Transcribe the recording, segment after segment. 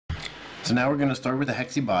So now we're going to start with the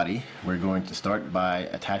Hexy body. We're going to start by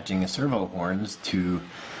attaching servo horns to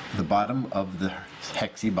the bottom of the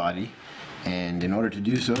Hexy body. And in order to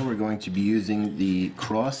do so, we're going to be using the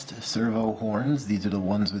crossed servo horns. These are the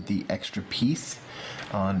ones with the extra piece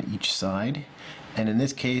on each side. And in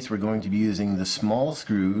this case, we're going to be using the small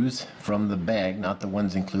screws from the bag, not the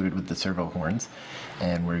ones included with the servo horns.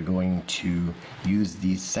 And we're going to use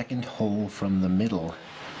the second hole from the middle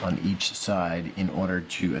on each side in order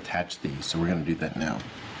to attach these. So we're going to do that now.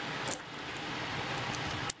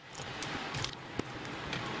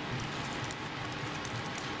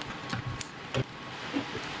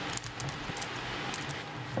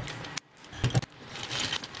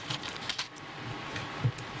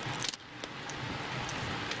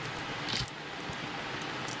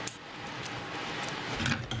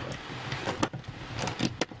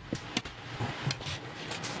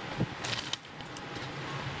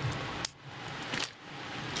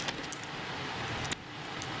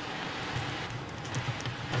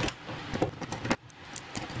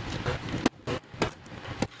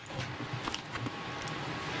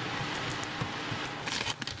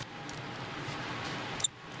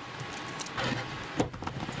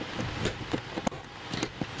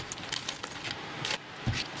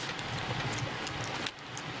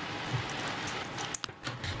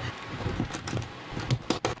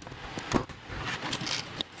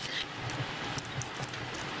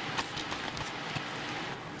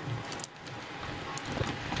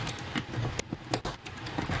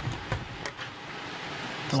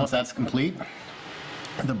 Once that's complete,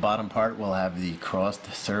 the bottom part will have the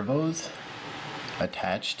crossed servos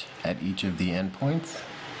attached at each of the endpoints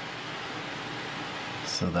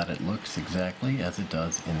so that it looks exactly as it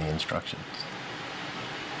does in the instructions.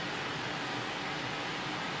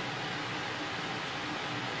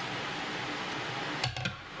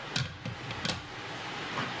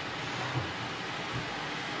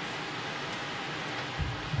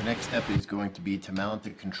 The next step is going to be to mount the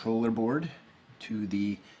controller board to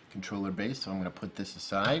the controller base, so I'm going to put this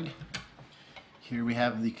aside. Here we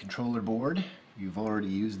have the controller board. You've already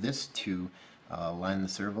used this to line the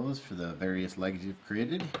servos for the various legs you've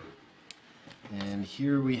created. And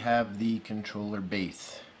here we have the controller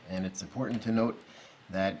base, and it's important to note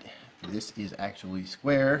that this is actually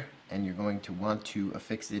square and you're going to want to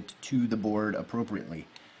affix it to the board appropriately.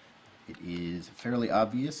 It is fairly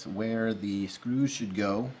obvious where the screws should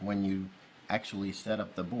go when you actually set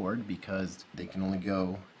up the board, because they can only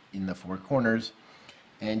go in the four corners,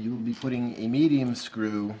 and you will be putting a medium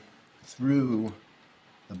screw through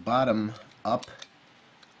the bottom up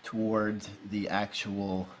towards the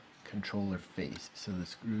actual controller face. So the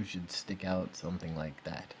screw should stick out something like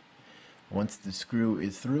that. Once the screw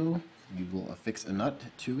is through, you will affix a nut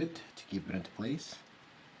to it to keep it into place,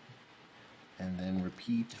 and then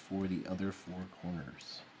repeat for the other four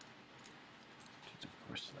corners. Of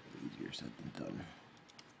course, slightly easier said than done.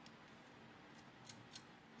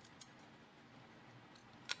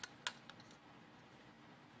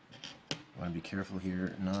 I want to be careful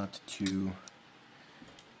here not to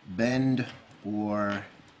bend or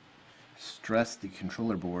stress the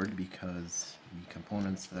controller board, because the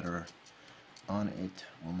components that are on it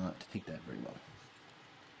will not take that very well.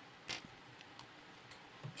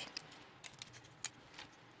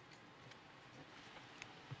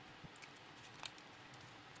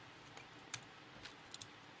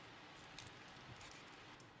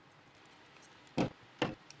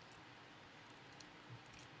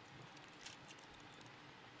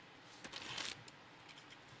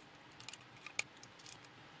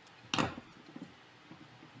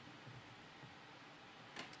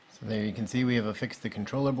 So there you can see we have affixed the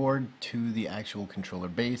controller board to the actual controller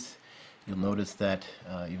base. You'll notice that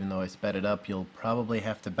even though I sped it up, you'll probably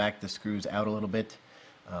have to back the screws out a little bit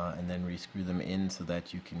and then re-screw them in so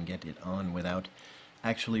that you can get it on without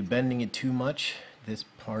actually bending it too much. This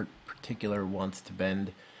part particular wants to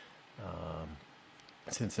bend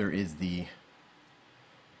since there is the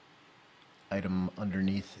item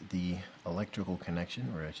underneath the electrical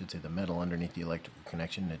connection, or I should say the metal underneath the electrical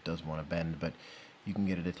connection. It does want to bend, but you can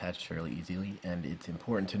get it attached fairly easily. And it's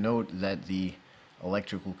important to note that the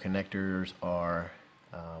electrical connectors are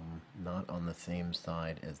not on the same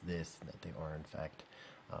side as this, that they are in fact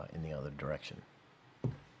in the other direction.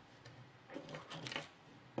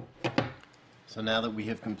 So now that we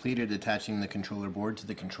have completed attaching the controller board to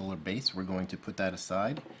the controller base, we're going to put that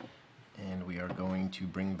aside, and we are going to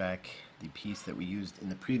bring back the piece that we used in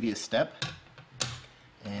the previous step,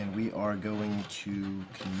 and we are going to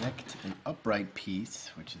connect an upright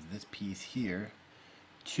piece, which is this piece here,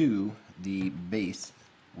 to the base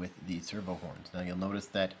with the servo horns. Now you'll notice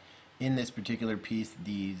that In this particular piece,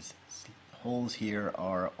 these holes here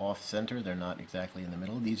are off center. They're not exactly in the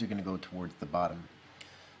middle. These are going to go towards the bottom.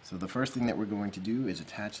 So the first thing that we're going to do is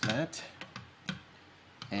attach that.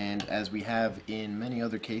 And as we have in many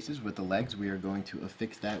other cases with the legs, we are going to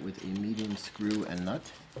affix that with a medium screw and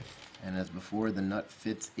nut. And as before, the nut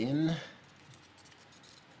fits in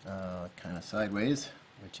kind of sideways,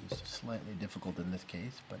 which is slightly difficult in this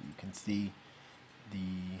case, but you can see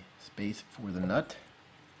the space for the nut.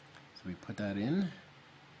 So we put that in,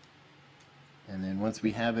 and then once we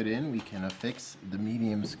have it in, we can affix the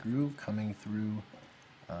medium screw coming through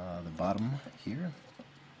the bottom here,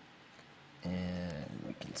 and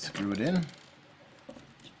we can screw it in.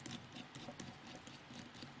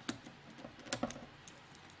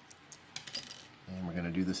 And we're going to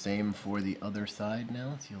do the same for the other side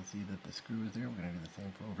now. So you'll see that the screw is there. We're going to do the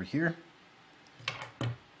same for over here. So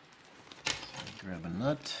grab a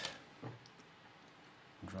nut,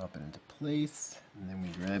 drop it into place, and then we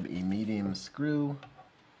grab a medium screw,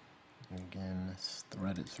 and again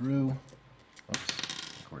thread it through. Oops,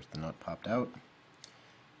 of course the nut popped out.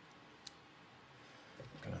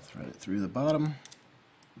 I'm going to thread it through the bottom.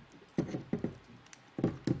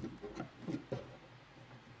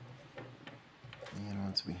 And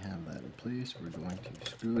once we have that in place, we're going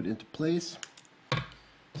to screw it into place.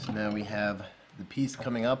 So now we have the piece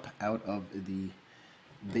coming up out of the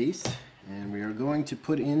base, and we are going to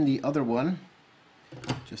put in the other one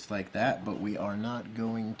just like that, but we are not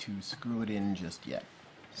going to screw it in just yet.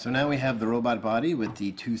 So now we have the robot body with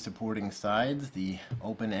the two supporting sides, the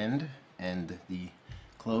open end and the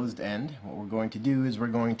closed end. What we're going to do is we're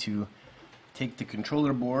going to take the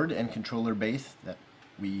controller board and controller base that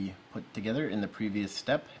we put together in the previous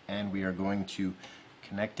step, and we are going to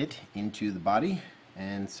connect it into the body.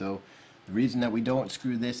 And so the reason that we don't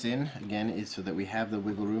screw this in, again, is so that we have the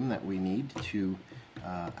wiggle room that we need to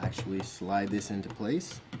actually slide this into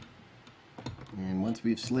place. And once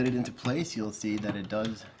we've slid it into place, you'll see that it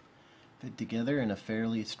does fit together in a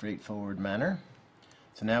fairly straightforward manner.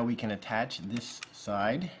 So now we can attach this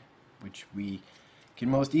side, which we can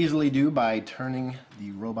most easily do by turning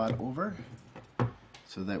the robot over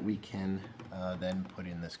so that we can then put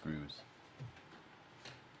in the screws.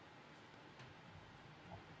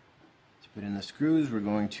 To put in the screws, we're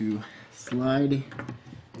going to slide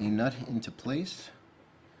a nut into place,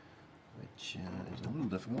 which is a little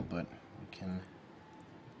difficult, but we can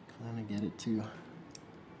kind of get it to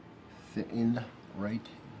fit in right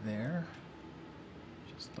there,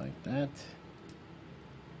 just like that.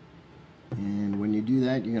 And when you do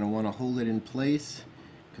that, you're going to want to hold it in place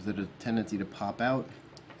because it has a tendency to pop out.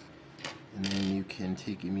 And then you can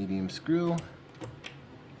take a medium screw,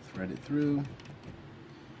 thread it through,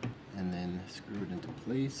 and then screw it into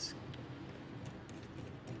place.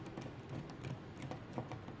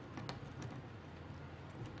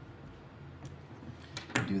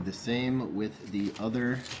 Do the same with the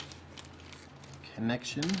other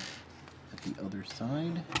connection at the other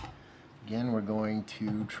side. Again, we're going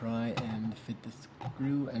to try and fit the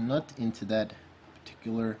screw and nut into that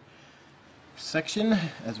particular section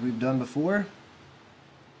as we've done before.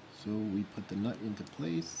 So we put the nut into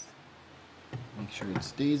place, make sure it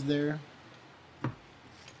stays there,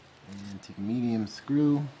 and take a medium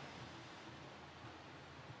screw,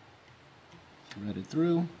 thread it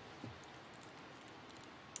through.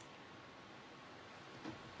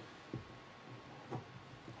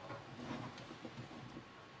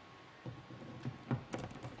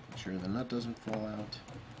 Make sure the nut doesn't fall out.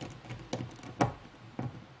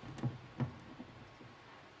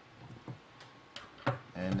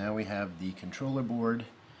 And now we have the controller board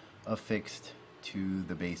affixed to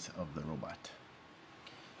the base of the robot.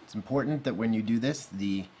 It's important that when you do this,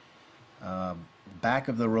 the back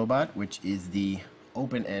of the robot, which is the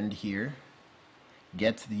open end here,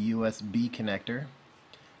 gets the USB connector,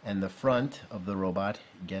 and the front of the robot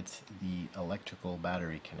gets the electrical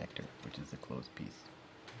battery connector, which is the closed piece.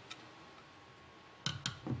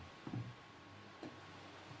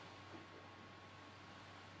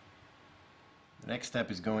 The next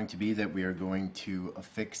step is going to be that we are going to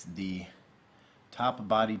affix the top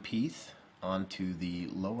body piece onto the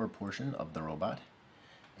lower portion of the robot,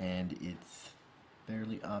 and it's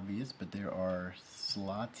fairly obvious, but there are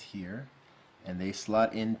slots here, and they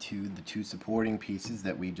slot into the two supporting pieces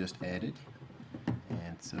that we just added.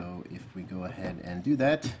 And so if we go ahead and do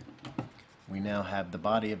that, we now have the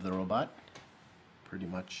body of the robot, pretty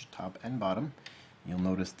much top and bottom. You'll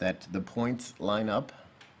notice that the points line up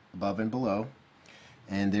above and below,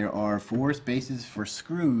 and there are 4 spaces for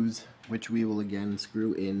screws, which we will again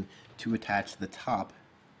screw in to attach the top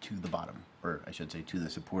to the bottom, or I should say to the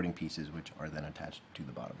supporting pieces, which are then attached to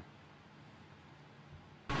the bottom.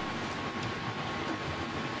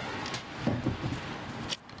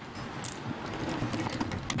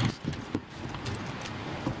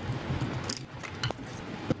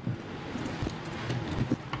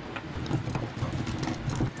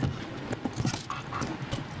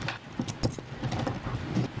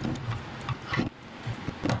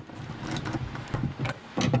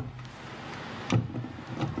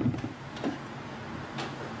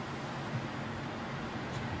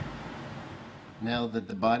 that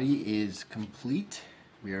the body is complete,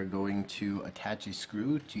 we are going to attach a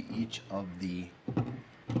screw to each of the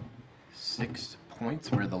 6 points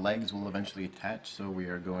where the legs will eventually attach. So we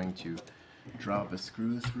are going to drop a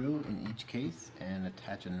screw through in each case and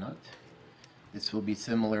attach a nut. This will be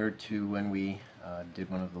similar to when we did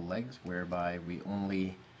one of the legs, whereby we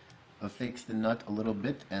only affix the nut a little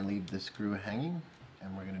bit and leave the screw hanging,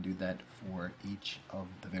 and we're going to do that for each of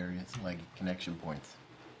the various leg connection points.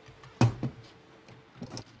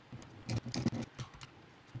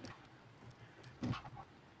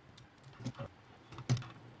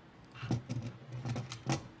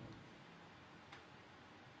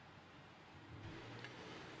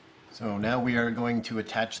 So now we are going to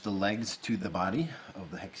attach the legs to the body of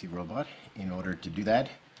the Hexy robot. In order to do that,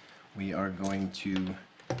 we are going to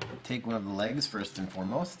take one of the legs first and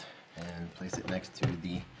foremost and place it next to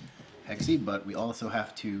the Hexy, but we also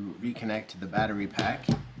have to reconnect the battery pack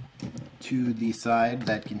to the side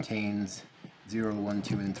that contains 0, 1,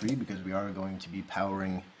 2, and 3, because we are going to be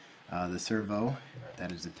powering the servo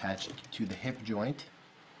that is attached to the hip joint,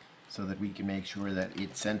 so that we can make sure that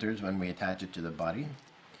it centers when we attach it to the body.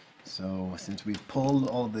 So since we've pulled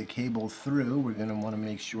all the cables through, we're going to want to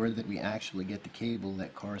make sure that we actually get the cable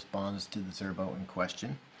that corresponds to the servo in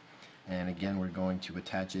question. And again, we're going to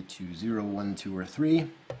attach it to 0, 1, 2, or 3,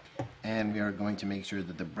 and we are going to make sure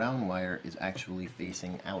that the brown wire is actually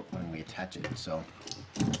facing out when we attach it. So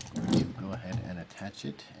we're going to go ahead and attach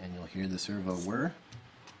it, and you'll hear the servo whir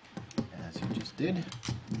as you just did.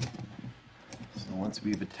 So once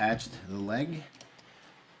we've attached the leg,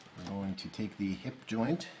 we're going to take the hip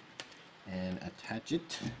joint and attach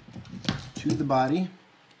it to the body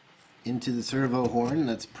into the servo horn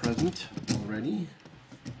that's present already,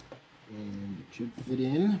 and it should fit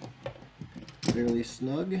in fairly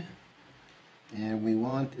snug. And we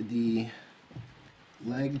want the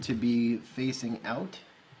leg to be facing out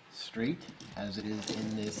straight as it is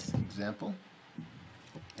in this example.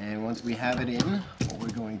 And once we have it in, what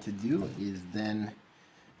we're going to do is then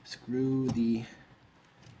screw the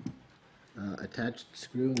attached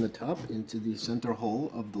screw in the top into the center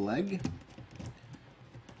hole of the leg.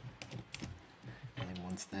 And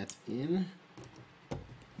once that's in,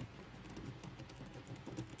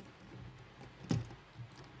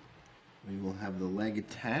 we will have the leg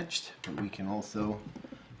attached, but we can also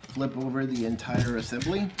flip over the entire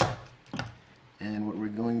assembly. And what we're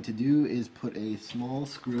going to do is put a small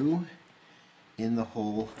screw in the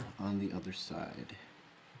hole on the other side.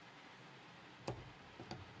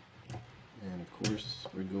 And of course,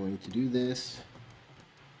 we're going to do this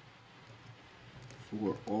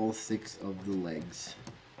for all 6 of the legs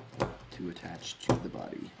to attach to the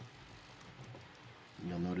body. And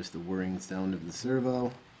you'll notice the whirring sound of the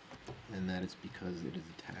servo, and that is because it is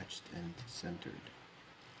attached and centered.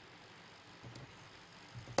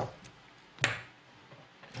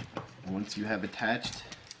 And once you have attached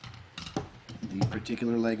the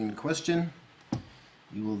particular leg in question,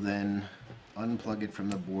 you will then unplug it from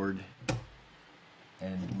the board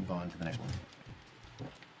and move on to the next one.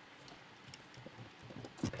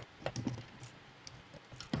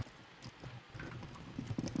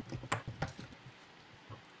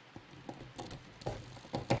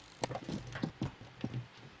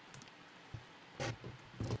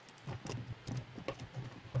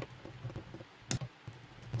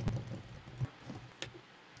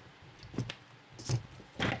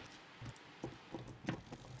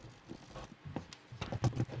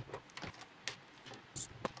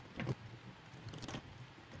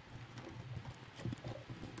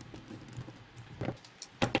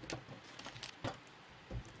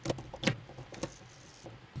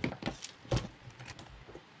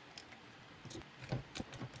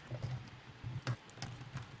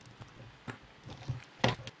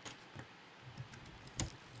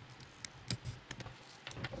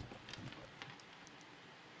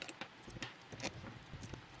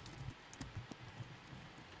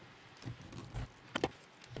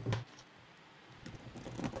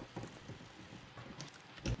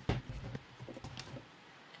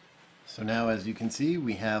 So now, as you can see,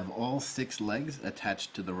 we have all 6 legs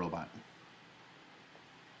attached to the robot.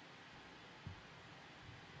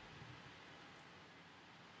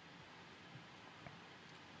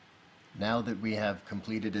 Now that we have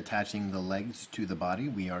completed attaching the legs to the body,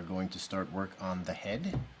 we are going to start work on the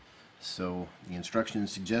head. So the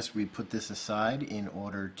instructions suggest we put this aside in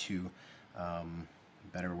order to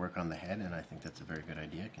better work on the head, and I think that's a very good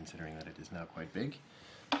idea considering that it is now quite big.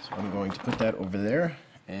 So I'm going to put that over there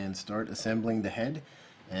and start assembling the head.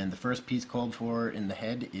 And the first piece called for in the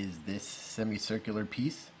head is this semicircular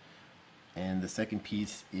piece, and the second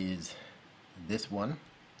piece is this one.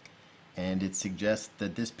 and it suggests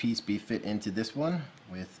that this piece be fit into this one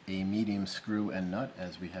with a medium screw and nut,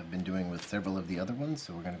 as we have been doing with several of the other ones.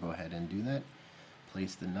 So we're going to go ahead and do that.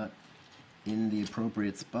 Place the nut in the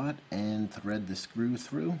appropriate spot and thread the screw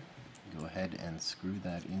through. Go ahead and screw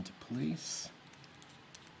that into place.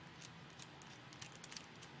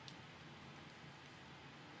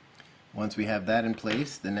 Once we have that in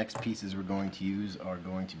place, the next pieces we're going to use are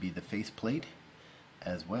going to be the faceplate,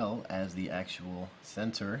 as well as the actual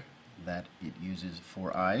sensor that it uses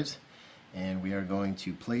for eyes. And we are going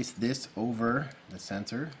to place this over the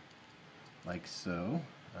sensor like so.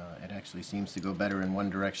 It actually seems to go better in one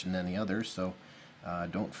direction than the other, so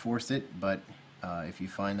don't force it, but if you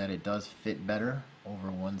find that it does fit better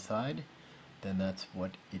over one side, then that's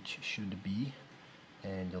what it should be.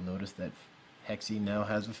 And you'll notice that Hexy now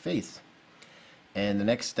has a face. And the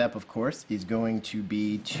next step, of course, is going to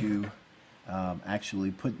be to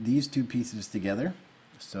actually put these two pieces together.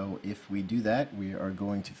 So if we do that, we are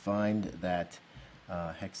going to find that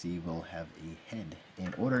Hexy will have a head.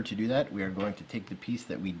 In order to do that, we are going to take the piece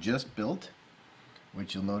that we just built,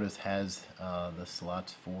 which you'll notice has the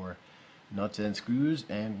slots for nuts and screws,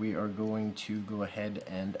 and we are going to go ahead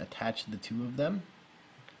and attach the two of them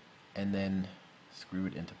and then screw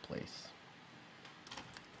it into place.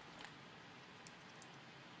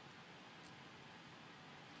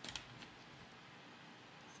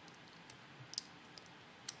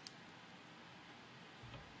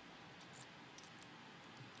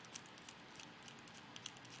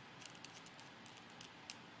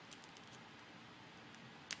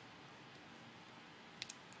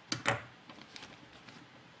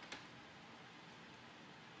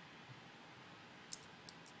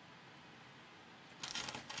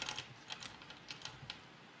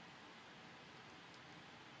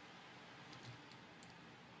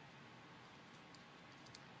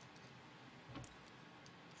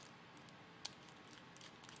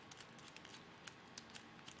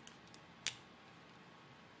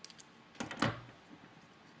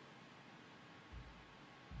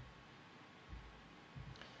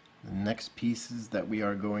 The next pieces that we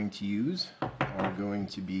are going to use are going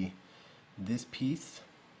to be this piece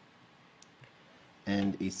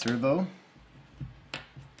and a servo.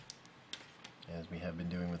 As we have been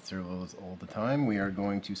doing with servos all the time, we are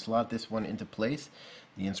going to slot this one into place.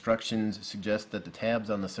 The instructions suggest that the tabs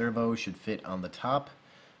on the servo should fit on the top,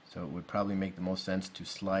 so it would probably make the most sense to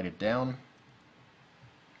slide it down.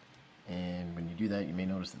 And when you do that, you may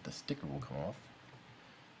notice that the sticker will come off.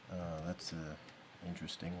 That's a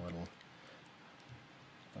interesting little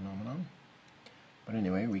phenomenon. But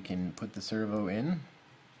anyway, we can put the servo in.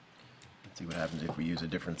 Let's see what happens if we use a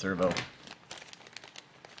different servo.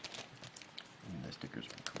 And the stickers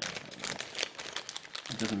will come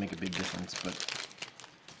off. It doesn't make a big difference, but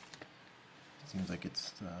it seems like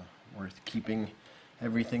it's worth keeping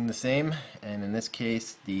everything the same. And in this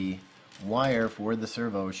case, the wire for the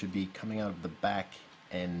servo should be coming out of the back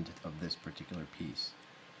end of this particular piece.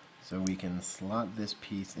 So we can slot this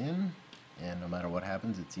piece in, and no matter what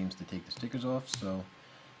happens, it seems to take the stickers off, so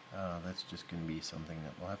that's just going to be something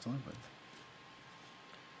that we'll have to live with.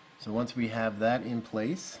 So once we have that in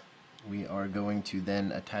place, we are going to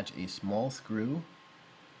then attach a small screw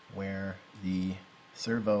where the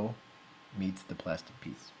servo meets the plastic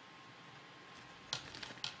piece.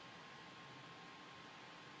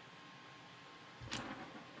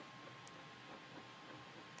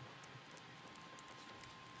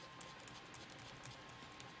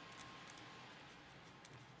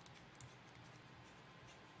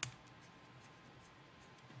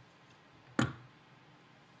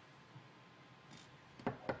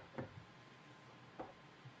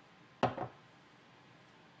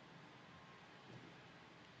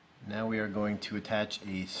 Now we are going to attach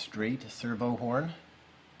a straight servo horn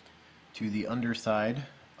to the underside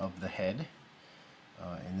of the head.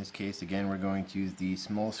 In this case, again, we're going to use the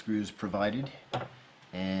small screws provided,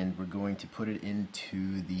 and we're going to put it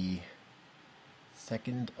into the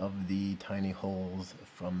second of the tiny holes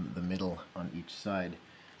from the middle on each side.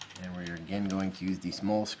 And we're again going to use the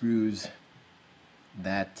small screws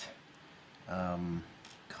that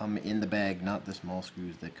come in the bag, not the small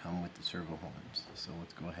screws that come with the servo horns. So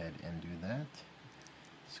let's go ahead and do that.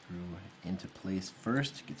 Screw into place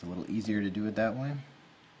first. It gets a little easier to do it that way.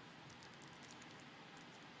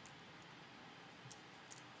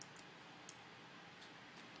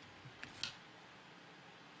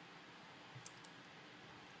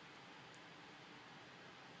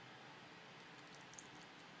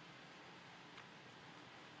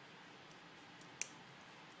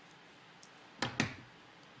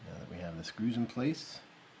 The screws in place,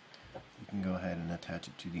 you can go ahead and attach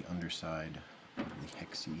it to the underside of the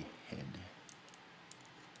Hexy head.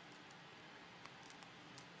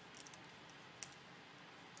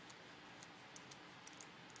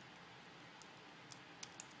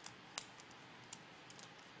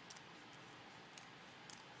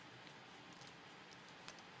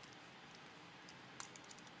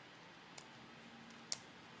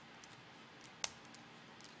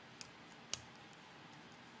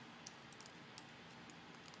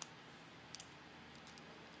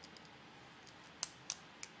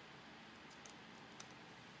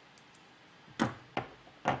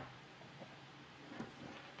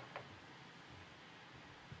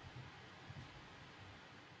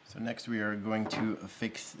 So next we are going to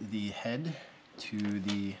affix the head to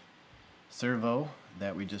the servo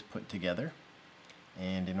that we just put together.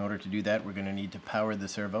 And in order to do that, we're going to need to power the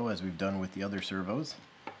servo as we've done with the other servos.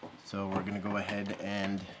 So we're going to go ahead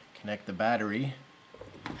and connect the battery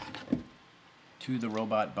to the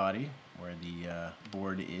robot body where the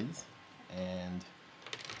board is. And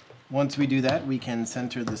once we do that, we can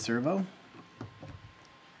center the servo.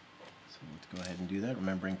 So let's go ahead and do that,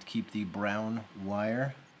 remembering to keep the brown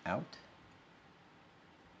wire out.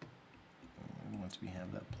 And once we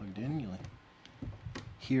have that plugged in, you'll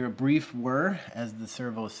hear a brief whir as the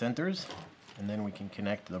servo centers, and then we can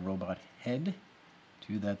connect the robot head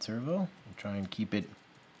to that servo and try and keep it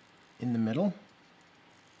in the middle,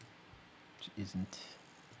 which isn't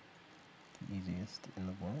the easiest in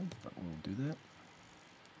the world, but we'll do that.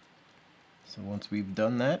 So once we've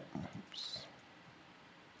done that,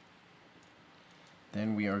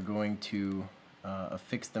 then we are going to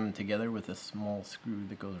affix them together with a small screw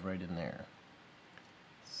that goes right in there.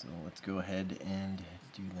 So let's go ahead and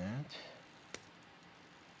do that.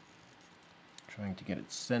 Trying to get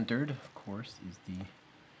it centered, of course, is the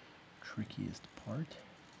trickiest part.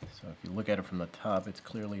 So if you look at it from the top, it's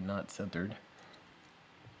clearly not centered.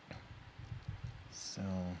 So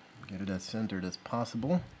get it as centered as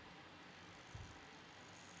possible.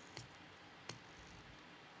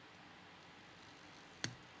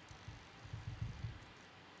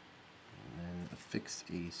 Fix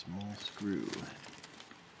a small screw.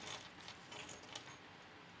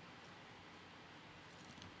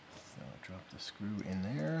 So drop the screw in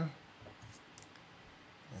there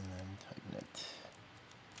and then tighten it.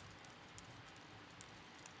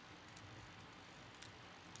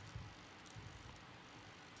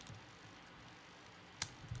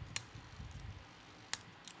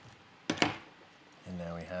 And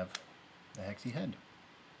now we have the Hexy head.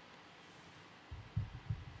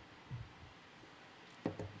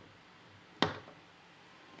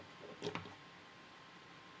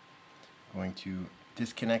 Going to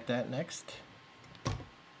disconnect that next,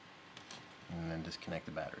 and then disconnect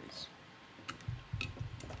the batteries.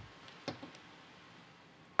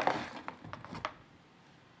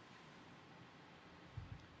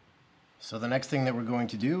 So the next thing that we're going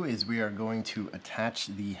to do is we are going to attach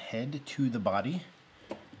the head to the body.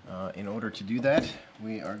 In order to do that,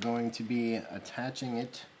 we are going to be attaching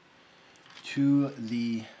it to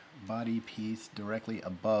the body piece directly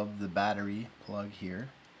above the battery plug here.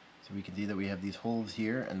 So we can see that we have these holes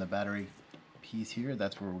here and the battery piece here.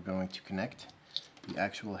 That's where we're going to connect the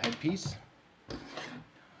actual head piece.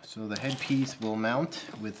 So the head piece will mount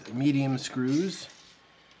with medium screws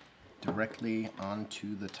directly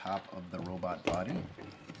onto the top of the robot body.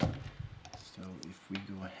 So if we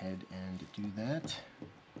go ahead and do that,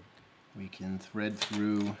 we can thread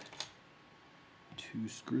through 2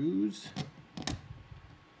 screws.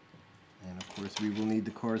 And of course we will need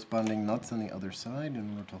the corresponding nuts on the other side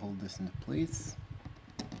in order to hold this into place.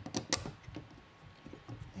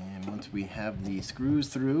 And once we have the screws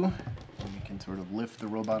through, we can sort of lift the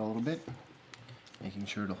robot a little bit, making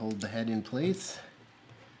sure to hold the head in place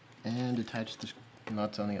and attach the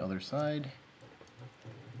nuts on the other side.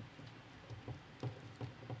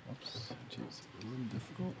 Oops, which is a little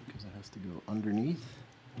difficult because it has to go underneath.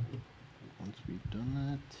 Once we've done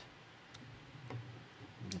that,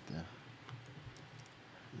 we get the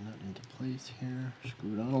nut into place here,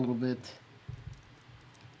 screw it on a little bit.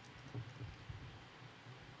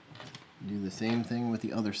 Do the same thing with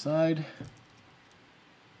the other side.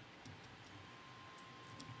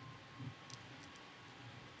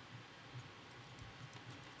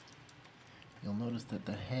 You'll notice that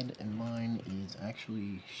the head in mine is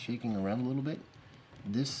actually shaking around a little bit.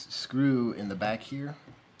 This screw in the back here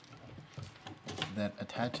that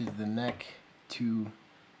attaches the neck to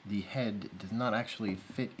the head does not actually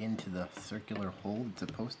fit into the circular hole it's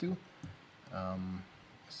supposed to.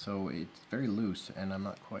 So it's very loose, and I'm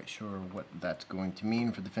not quite sure what that's going to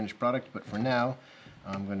mean for the finished product, but for now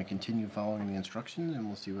I'm going to continue following the instructions and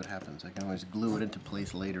we'll see what happens. I can always glue it into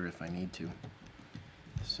place later if I need to.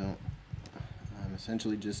 So I'm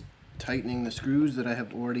essentially just tightening the screws that I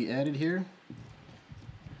have already added here,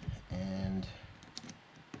 and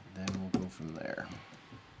then we'll go from there.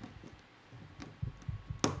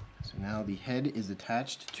 So now the head is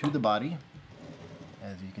attached to the body,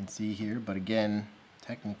 as you can see here, but again,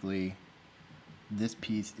 technically this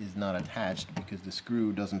piece is not attached because the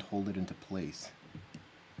screw doesn't hold it into place.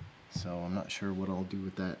 So I'm not sure what I'll do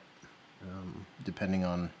with that, depending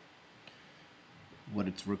on what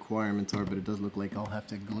its requirements are, but it does look like I'll have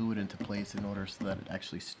to glue it into place in order so that it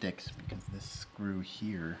actually sticks, because this screw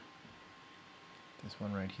here, this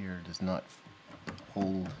one right here, does not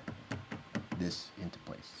hold this into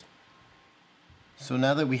place. So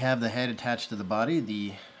now that we have the head attached to the body,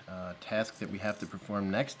 the task that we have to perform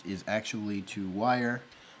next is actually to wire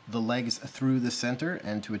the legs through the center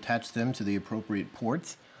and to attach them to the appropriate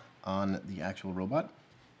ports on the actual robot.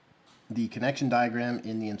 The connection diagram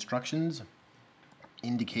in the instructions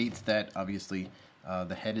indicates that obviously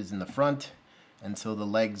the head is in the front, and so the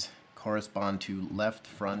legs correspond to left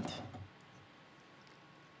front,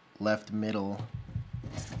 left middle,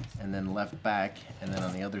 and then left back, and then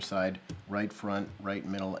on the other side, right front, right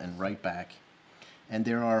middle, and right back. And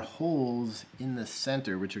there are holes in the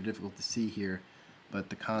center which are difficult to see here, but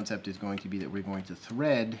the concept is going to be that we're going to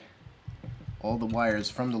thread all the wires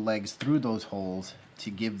from the legs through those holes to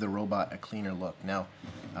give the robot a cleaner look. Now,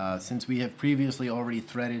 since we have previously already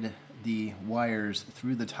threaded the wires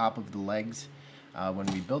through the top of the legs when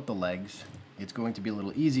we built the legs, it's going to be a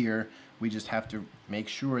little easier. We just have to make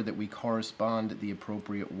sure that we correspond the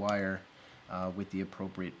appropriate wire with the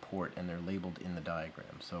appropriate port, and they're labeled in the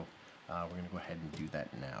diagram. So we're going to go ahead and do that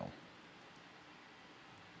now.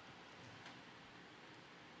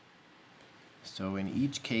 So in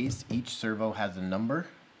each case, each servo has a number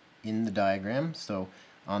in the diagram. So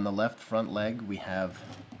on the left front leg, we have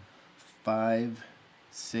 5,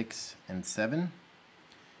 6, and 7.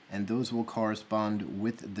 And those will correspond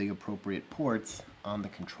with the appropriate ports on the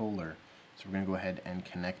controller. So we're going to go ahead and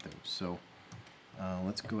connect those. So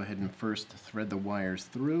let's go ahead and first thread the wires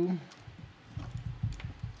through,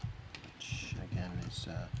 which again is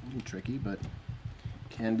a little tricky, but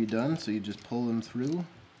can be done. So you just pull them through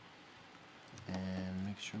and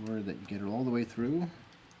make sure that you get it all the way through,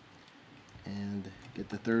 and get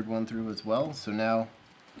the third one through as well. So now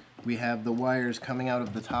we have the wires coming out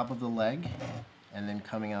of the top of the leg and then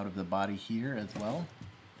coming out of the body here as well,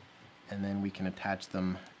 and then we can attach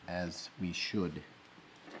them as we should.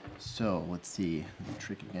 So let's see, the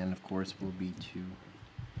trick again of course will be to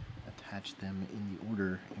attach them in the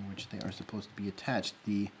order in which they are supposed to be attached.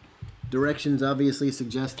 The directions obviously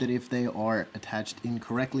suggest that if they are attached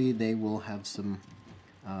incorrectly, they will have some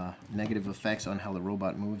negative effects on how the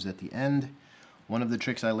robot moves at the end. One of the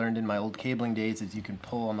tricks I learned in my old cabling days is you can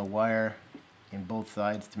pull on the wire in both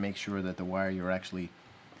sides to make sure that the wire you're actually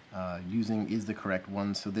using is the correct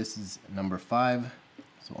one. So this is number 5,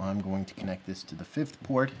 so I'm going to connect this to the 5th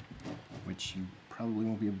port, which you probably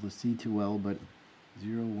won't be able to see too well, but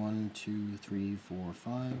 0, 1, 2, 3, 4,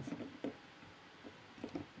 5.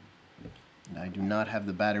 And I do not have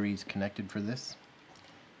the batteries connected for this.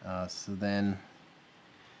 So then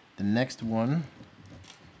the next one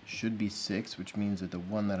should be 6, which means that the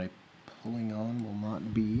one that I'm pulling on will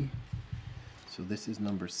not be. So this is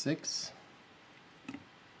number 6.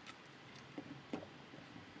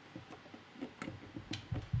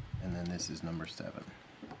 And then this is number 7.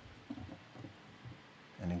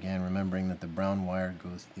 And again, remembering that the brown wire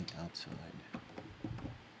goes to the outside.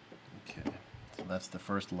 Okay, so that's the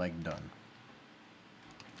first leg done.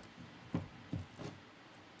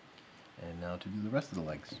 And now to do the rest of the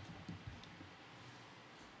legs.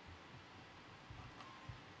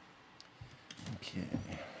 Okay.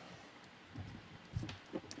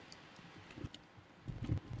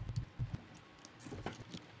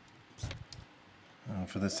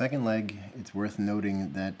 For the second leg, it's worth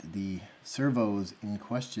noting that the servos in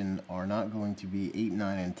question are not going to be 8,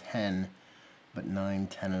 9, and 10, but 9,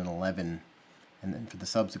 10, and 11. And then for the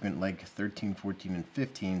subsequent leg, 13, 14, and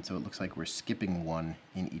 15, so it looks like we're skipping one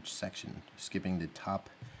in each section, skipping the top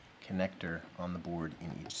connector on the board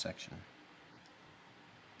in each section.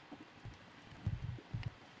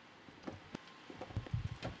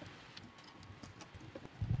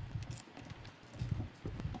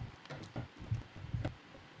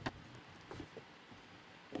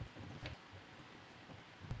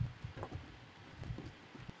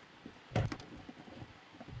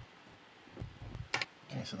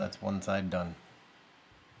 So that's one side done.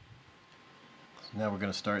 So now we're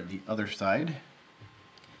going to start the other side,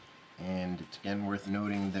 and it's again worth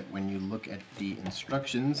noting that when you look at the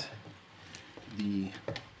instructions, the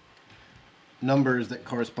numbers that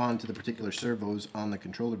correspond to the particular servos on the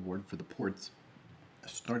controller board for the ports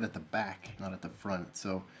start at the back, not at the front.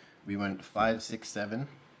 So we went 5, 6, 7,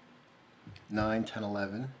 9, 10,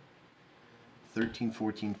 11, 13,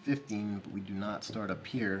 14, 15, but we do not start up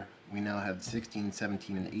here. We now have 16,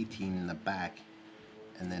 17, and 18 in the back,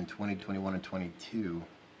 and then 20, 21, and 22,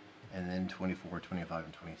 and then 24, 25,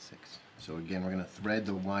 and 26. So again, we're going to thread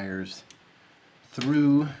the wires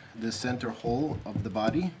through the center hole of the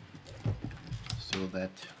body so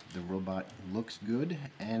that the robot looks good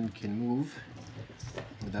and can move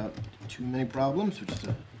without too many problems, which is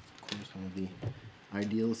of course one of the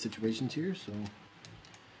ideal situations here. So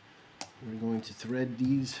we're going to thread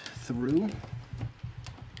these through.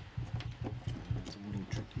 It's a little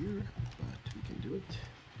trickier, but we can do it.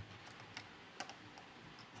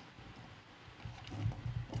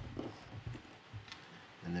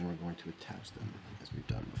 And then we're going to attach them as we've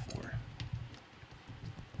done before.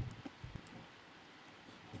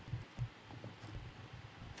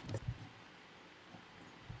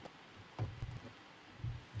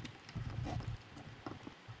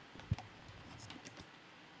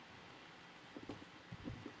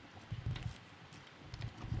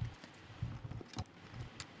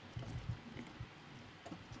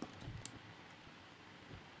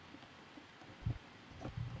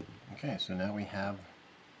 Okay, so now we have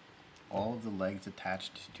all of the legs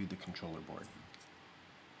attached to the controller board.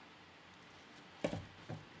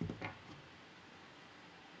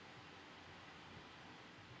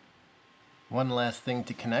 One last thing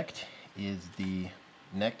to connect is the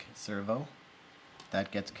neck servo. That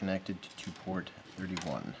gets connected to port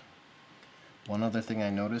 31. One other thing I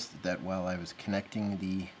noticed that while I was connecting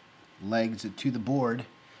the legs to the board,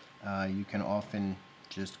 you can often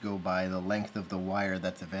just go by the length of the wire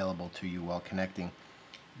that's available to you while connecting.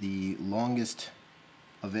 The longest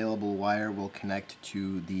available wire will connect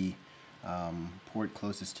to the port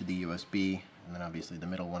closest to the USB, and then obviously the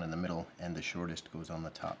middle one in the middle, and the shortest goes on the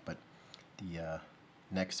top. But the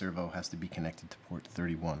neck servo has to be connected to port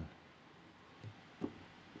 31.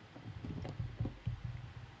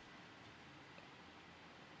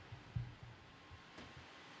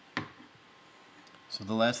 So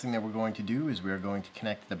the last thing that we're going to do is we're going to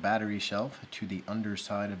connect the battery shelf to the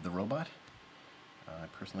underside of the robot. I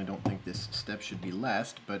personally don't think this step should be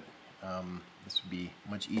last, but this would be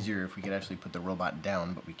much easier if we could actually put the robot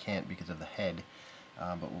down, but we can't because of the head.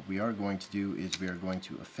 But what we are going to do is we are going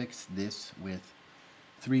to affix this with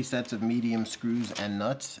 3 sets of medium screws and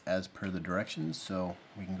nuts as per the directions. So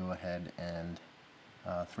we can go ahead and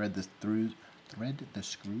thread the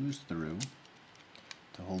screws through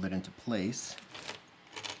to hold it into place,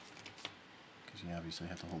 because you obviously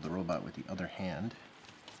have to hold the robot with the other hand.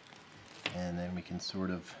 And then we can sort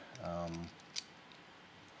of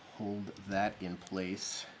hold that in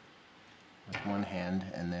place with one hand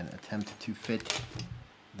and then attempt to fit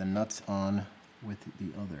the nuts on with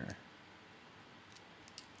the other.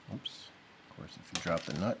 Oops. Of course, if you drop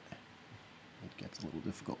the nut, it gets a little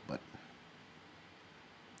difficult, but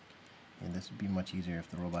and this would be much easier if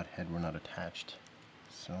the robot head were not attached.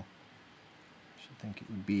 So I should think it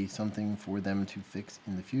would be something for them to fix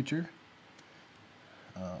in the future.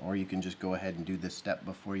 Or you can just go ahead and do this step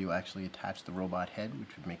before you actually attach the robot head, which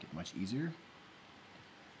would make it much easier.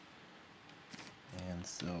 And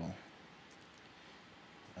so,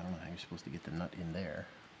 I don't know how you're supposed to get the nut in there.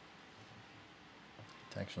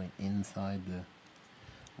 It's actually inside the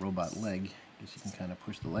robot leg. I guess you can kind of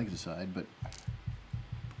push the legs aside, but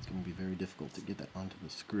it's going to be very difficult to get that onto the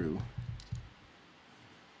screw.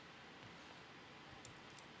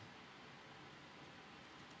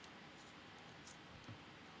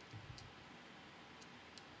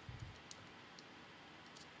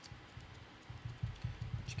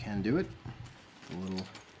 Can do it. A little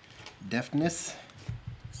deftness.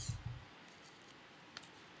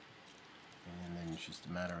 And then it's just a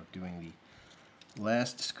matter of doing the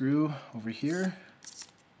last screw over here.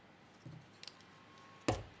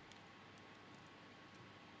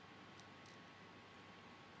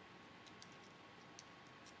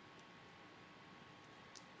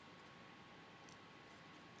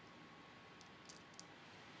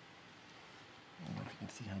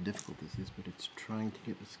 See how difficult this is, but it's trying to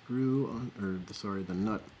get the screw on, or the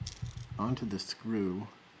nut onto the screw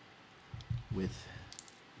with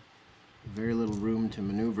very little room to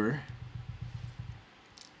maneuver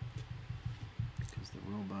because the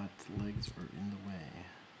robot's legs are in the way.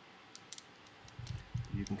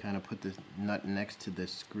 You can kind of put the nut next to the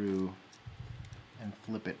screw and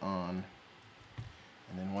flip it on,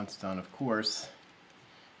 and then once it's on, of course,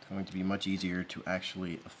 going to be much easier to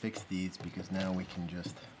actually affix these, because now we can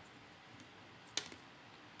just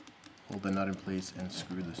hold the nut in place and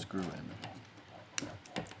screw the screw in.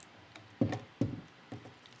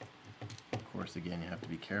 Of course, again, you have to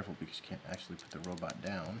be careful because you can't actually put the robot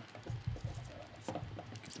down,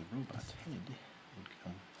 because the robot's head would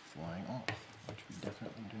come flying off, which we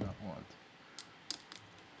definitely do not want.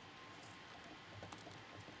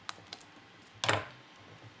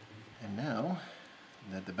 And now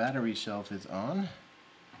that the battery shelf is on,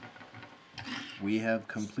 we have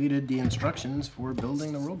completed the instructions for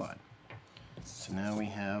building the robot. So now we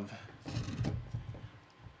have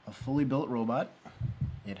a fully built robot.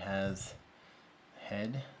 It has the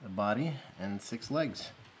head, the body, and 6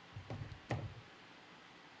 legs.